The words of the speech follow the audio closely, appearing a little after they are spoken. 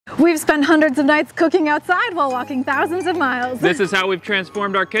We've spent hundreds of nights cooking outside while walking thousands of miles. This is how we've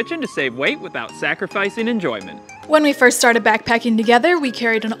transformed our kitchen to save weight without sacrificing enjoyment. When we first started backpacking together, we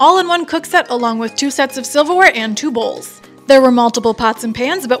carried an all-in-one cook set along with 2 sets of silverware and 2 bowls. There were multiple pots and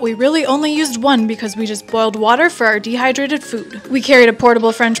pans, but we really only used one because we just boiled water for our dehydrated food. We carried a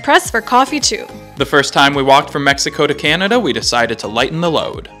portable French press for coffee too. The first time we walked from Mexico to Canada, we decided to lighten the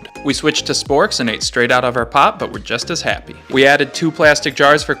load. We switched to sporks and ate straight out of our pot, but were just as happy. We added 2 plastic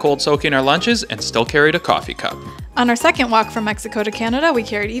jars for cold soaking our lunches and still carried a coffee cup. On our second walk from Mexico to Canada, we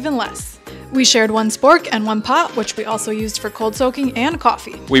carried even less. We shared 1 spork and 1 pot, which we also used for cold soaking and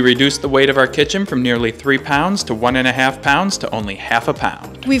coffee. We reduced the weight of our kitchen from nearly 3 pounds to 1.5 pounds to only half a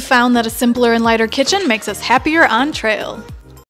pound. We've found that a simpler and lighter kitchen makes us happier on trail.